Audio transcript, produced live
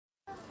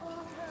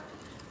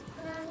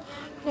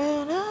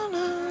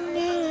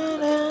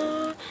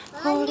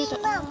Few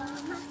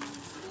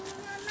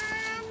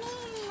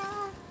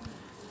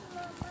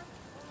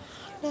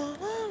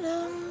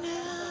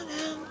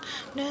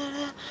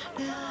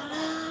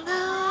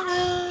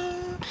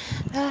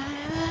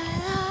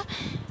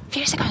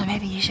seconds,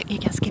 maybe you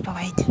can skip a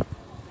wait.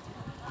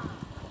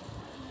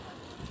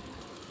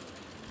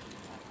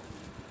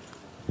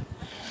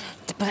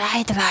 The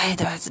bright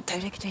light was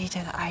directly to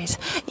the eyes.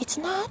 It's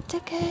not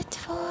good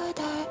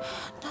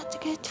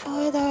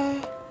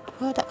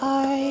for the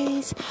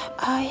eyes.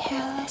 I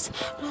hear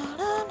la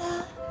la la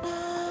la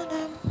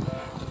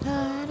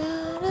la la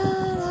la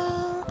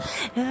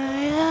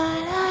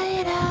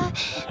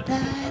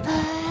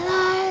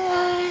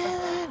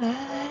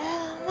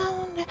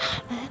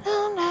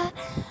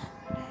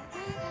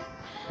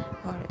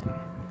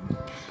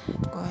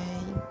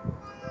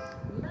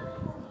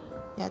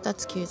Yeah,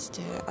 that's cute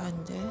too.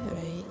 And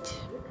wait,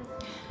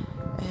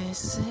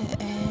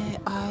 SAISBN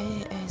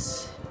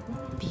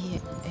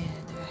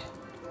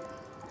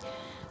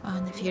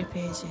on a few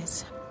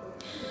pages.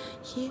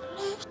 He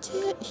left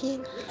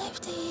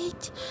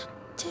it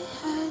to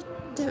head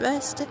the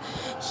west.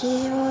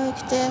 He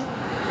walked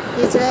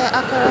his way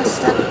across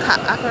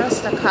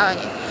the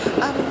county.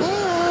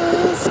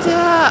 Amazed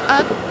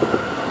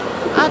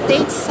at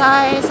its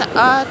size,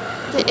 at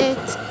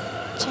its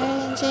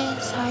changing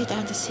sight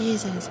and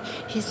seasons,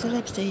 he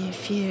slept in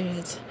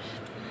fields,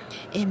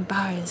 in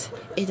barns,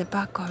 in the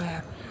back of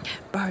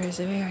barns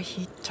where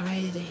he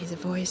traded his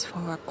voice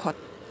for a cut.